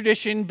Christian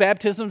tradition,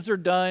 baptisms are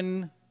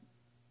done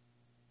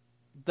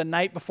the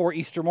night before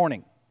Easter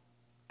morning.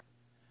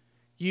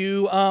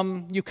 You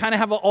kind of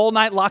have an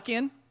all-night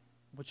lock-in,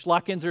 which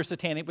lock-ins are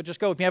satanic, but just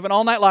go. If you have an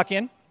all-night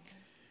lock-in,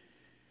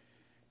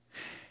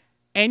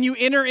 and you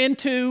enter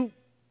into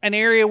an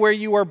area where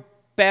you are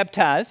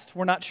baptized,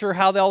 we're not sure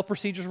how all the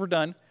procedures were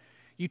done,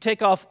 you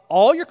take off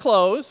all your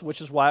clothes,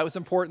 which is why it was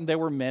important there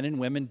were men and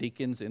women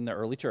deacons in the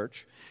early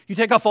church. You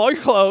take off all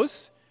your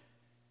clothes,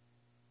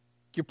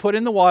 you're put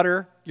in the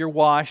water, you're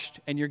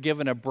washed, and you're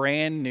given a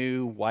brand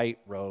new white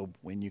robe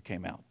when you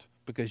came out,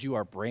 because you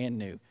are brand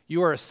new.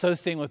 You are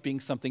associating with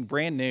being something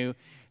brand new,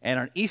 and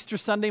on Easter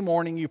Sunday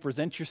morning, you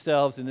present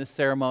yourselves in this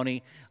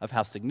ceremony of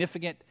how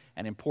significant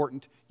and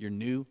important your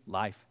new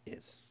life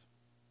is.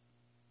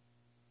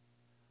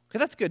 Okay,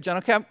 that's good, John.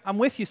 Okay, I'm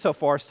with you so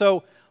far.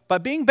 So by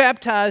being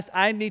baptized,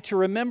 I need to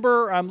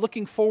remember I'm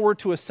looking forward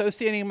to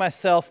associating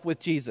myself with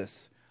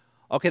Jesus.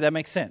 Okay, that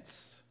makes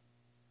sense.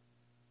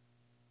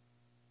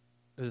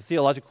 There's a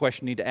theological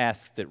question you need to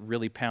ask that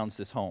really pounds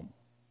this home.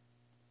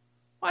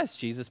 Why is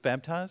Jesus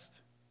baptized?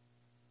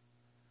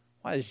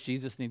 Why does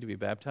Jesus need to be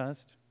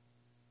baptized?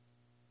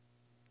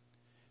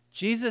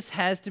 Jesus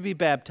has to be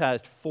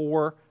baptized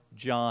for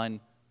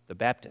John the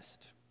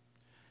Baptist.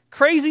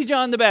 Crazy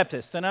John the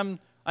Baptist. And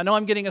I know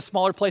I'm getting a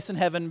smaller place in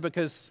heaven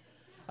because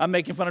I'm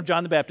making fun of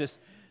John the Baptist.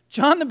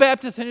 John the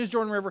Baptist in his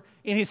Jordan River,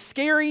 in his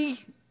scary,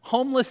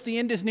 homeless, the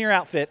end is near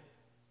outfit,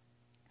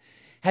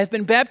 has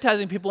been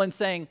baptizing people and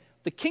saying,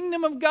 the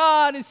kingdom of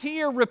God is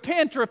here.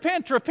 Repent,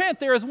 repent, repent.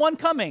 There is one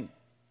coming.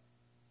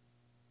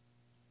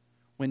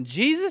 When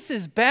Jesus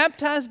is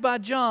baptized by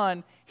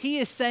John, he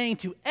is saying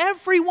to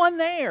everyone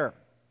there,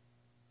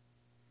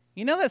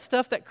 you know that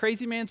stuff that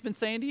crazy man's been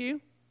saying to you?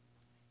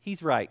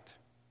 He's right.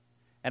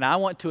 And I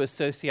want to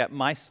associate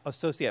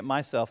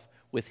myself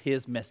with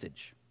his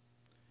message.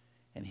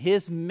 And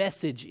his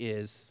message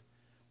is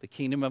the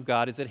kingdom of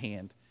God is at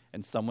hand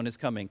and someone is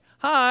coming.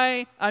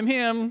 Hi, I'm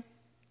him.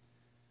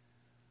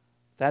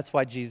 That's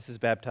why Jesus is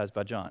baptized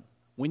by John.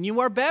 When you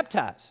are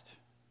baptized,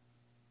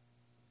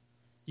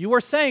 you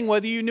are saying,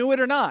 whether you knew it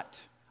or not,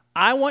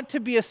 I want to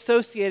be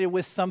associated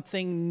with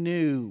something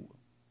new.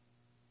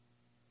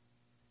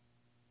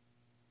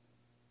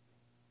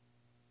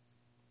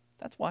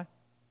 That's why.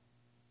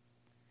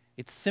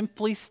 It's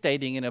simply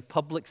stating in a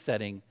public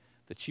setting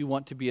that you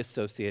want to be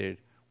associated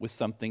with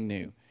something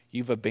new.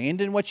 You've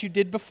abandoned what you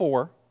did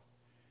before,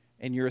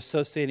 and you're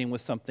associating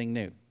with something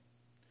new.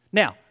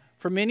 Now,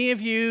 for many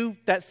of you,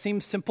 that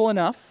seems simple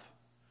enough.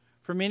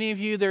 For many of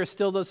you, there are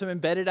still those some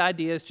embedded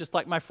ideas, just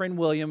like my friend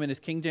William in his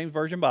King James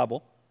Version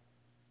Bible.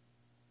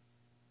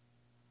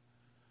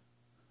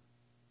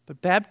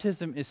 But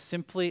baptism is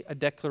simply a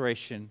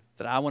declaration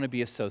that I want to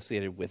be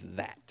associated with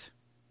that.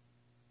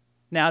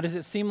 Now, does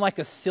it seem like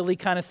a silly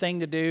kind of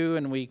thing to do,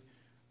 and we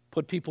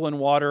put people in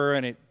water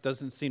and it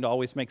doesn't seem to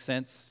always make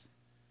sense?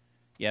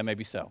 Yeah,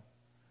 maybe so.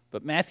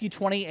 But Matthew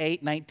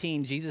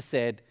 28:19, Jesus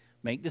said,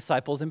 make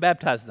disciples and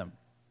baptize them.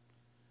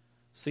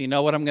 So you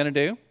know what I'm going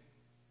to do?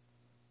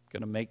 I'm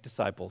going to make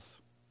disciples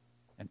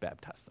and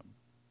baptize them.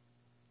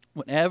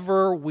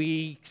 Whenever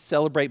we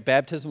celebrate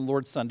Baptism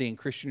Lord's Sunday in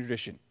Christian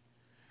tradition,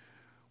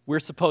 we're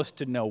supposed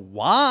to know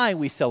why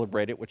we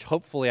celebrate it, which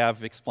hopefully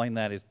I've explained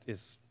that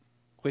as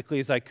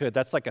quickly as I could.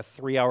 That's like a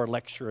 3-hour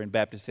lecture in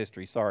Baptist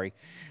history, sorry.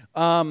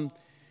 And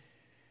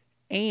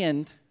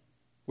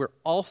we're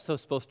also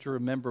supposed to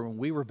remember when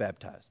we were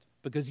baptized,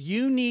 because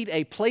you need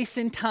a place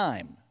in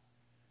time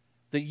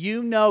that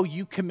you know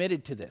you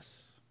committed to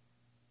this.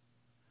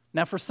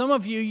 Now, for some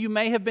of you, you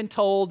may have been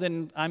told,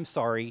 and I'm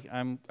sorry,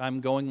 I'm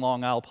going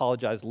long, I'll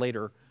apologize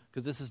later,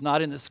 because this is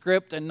not in the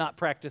script and not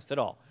practiced at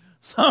all.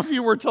 Some of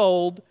you were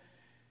told,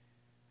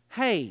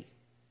 hey,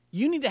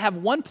 you need to have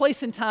one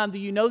place in time that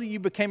you know that you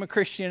became a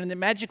Christian and it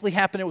magically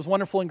happened, it was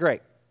wonderful and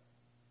great.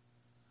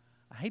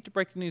 I hate to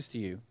break the news to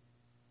you,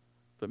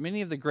 but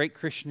many of the great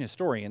Christian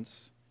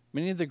historians,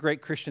 many of the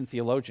great Christian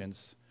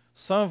theologians,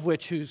 some of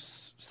which who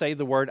say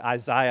the word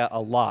Isaiah a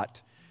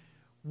lot,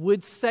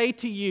 would say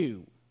to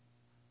you,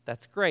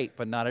 that's great,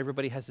 but not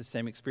everybody has the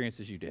same experience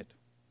as you did.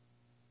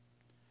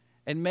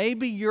 And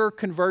maybe your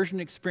conversion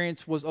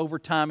experience was over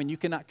time and you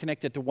cannot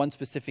connect it to one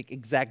specific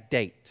exact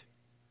date.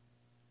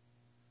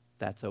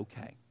 That's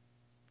okay.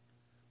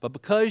 But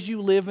because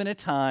you live in a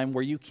time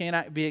where you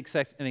cannot be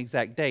an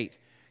exact date,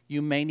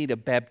 you may need a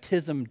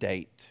baptism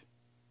date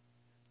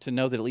to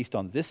know that at least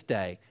on this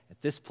day,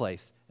 at this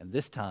place, and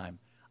this time,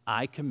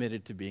 I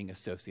committed to being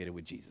associated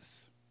with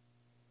Jesus.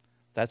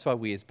 That's why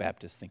we as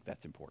Baptists think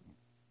that's important.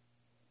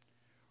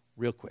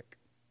 Real quick.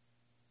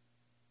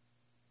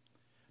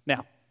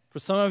 Now, for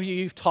some of you,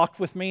 you've talked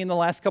with me in the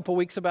last couple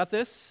weeks about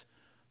this.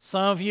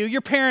 Some of you,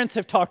 your parents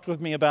have talked with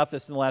me about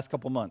this in the last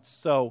couple months.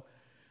 So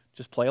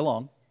just play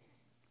along.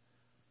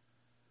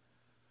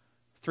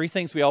 3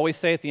 things we always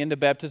say at the end of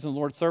baptism and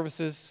Lord's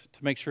services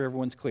to make sure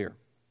everyone's clear.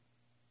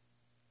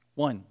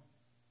 1,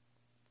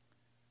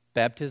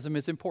 baptism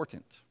is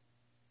important.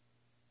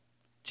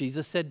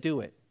 Jesus said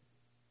do it.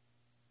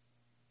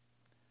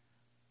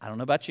 I don't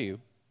know about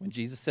you. When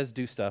Jesus says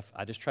do stuff,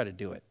 I just try to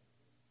do it.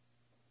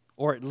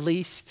 Or at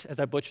least, as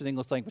I butcher the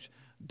English language,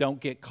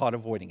 don't get caught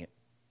avoiding it.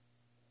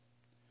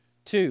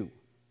 2,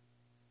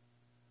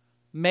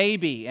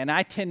 maybe, and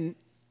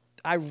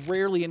I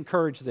rarely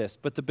encourage this,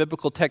 but the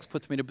biblical text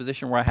puts me in a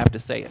position where I have to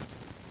say it.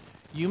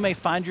 You may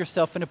find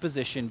yourself in a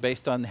position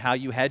based on how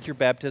you had your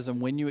baptism,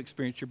 when you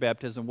experienced your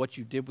baptism, what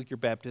you did with your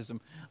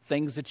baptism,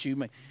 things that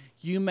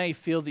you may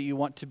feel that you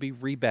want to be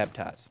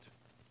rebaptized.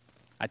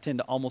 I tend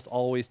to almost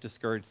always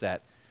discourage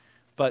that.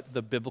 But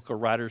the biblical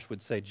writers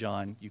would say,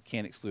 John, you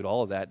can't exclude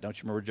all of that. Don't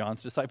you remember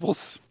John's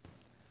disciples?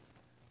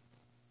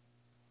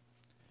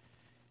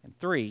 And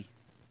 3,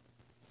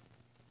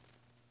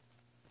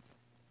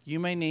 you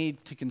may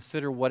need to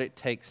consider what it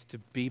takes to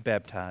be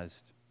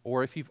baptized.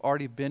 Or if you've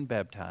already been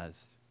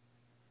baptized,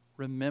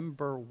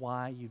 remember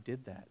why you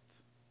did that.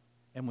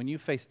 And when you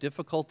face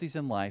difficulties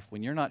in life,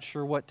 when you're not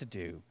sure what to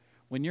do,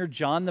 when you're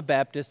John the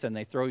Baptist and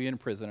they throw you in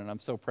prison, and I'm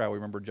so proud we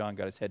remember John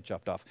got his head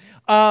chopped off.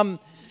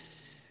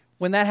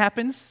 When that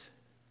happens,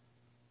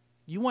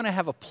 you want to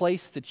have a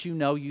place that you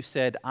know you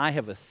said, I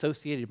have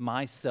associated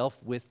myself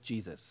with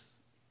Jesus.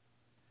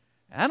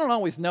 And I don't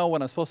always know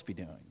what I'm supposed to be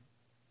doing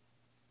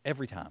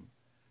every time.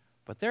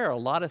 But there are a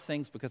lot of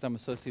things because I'm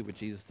associated with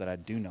Jesus that I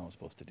do know I'm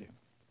supposed to do.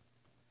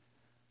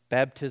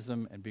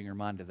 Baptism and being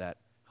reminded of that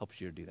helps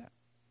you to do that.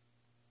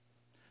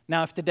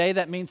 Now, if today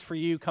that means for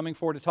you coming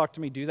forward to talk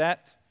to me, do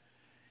that.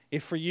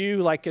 If for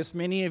you, like as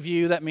many of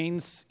you, that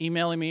means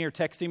emailing me or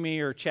texting me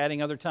or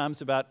chatting other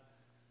times about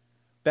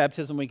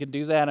baptism, we can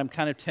do that. I'm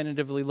kind of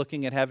tentatively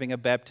looking at having a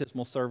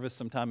baptismal service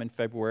sometime in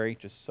February,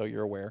 just so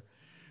you're aware.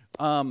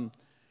 Do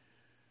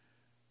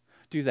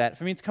that.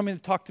 If it means coming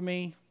to talk to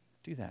me,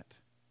 do that.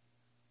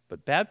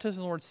 But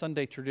Baptism Lord's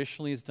Sunday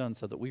traditionally is done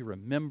so that we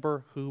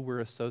remember who we're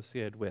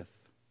associated with.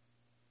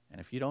 And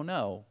if you don't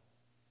know,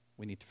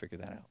 we need to figure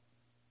that out.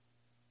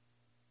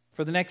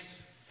 For the next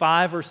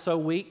 5 or so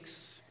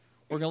weeks,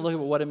 we're going to look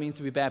at what it means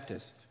to be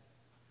Baptist.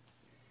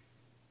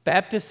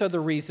 Baptists are the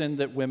reason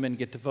that women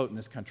get to vote in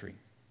this country.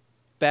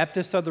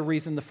 Baptists are the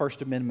reason the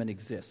First Amendment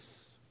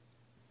exists.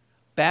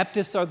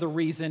 Baptists are the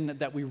reason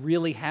that we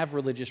really have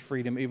religious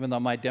freedom, even though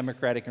my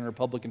Democratic and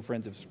Republican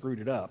friends have screwed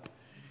it up.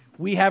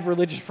 We have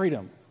religious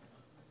freedom.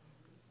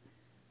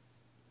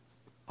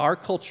 Our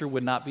culture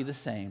would not be the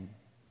same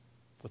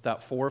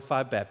without 4 or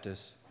 5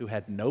 Baptists who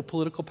had no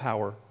political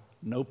power,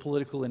 no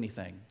political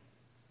anything,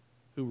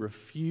 who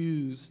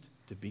refused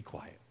to be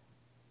quiet.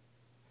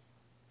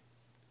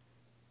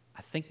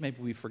 I think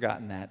maybe we've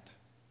forgotten that.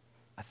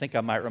 I think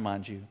I might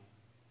remind you.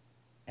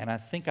 And I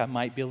think I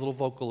might be a little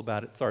vocal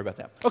about it. Sorry about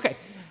that. Okay,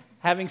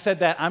 having said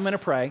that, I'm going to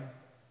pray,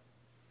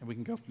 and we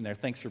can go from there.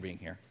 Thanks for being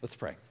here. Let's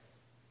pray.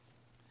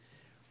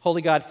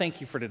 Holy God, thank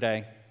you for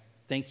today.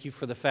 Thank you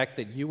for the fact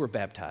that you were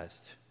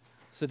baptized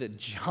so that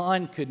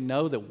John could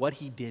know that what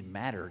he did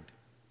mattered.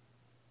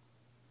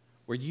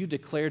 Where you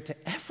declared to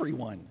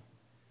everyone,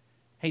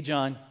 hey,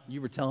 John,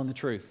 you were telling the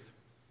truth.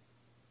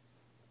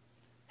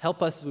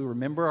 Help us as we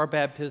remember our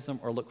baptism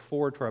or look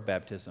forward to our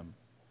baptism.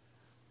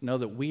 Know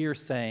that we are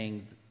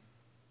saying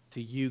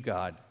to you,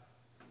 God,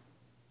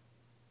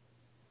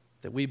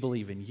 that we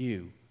believe in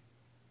you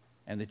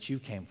and that you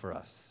came for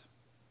us.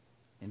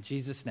 In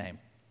Jesus' name,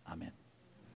 amen.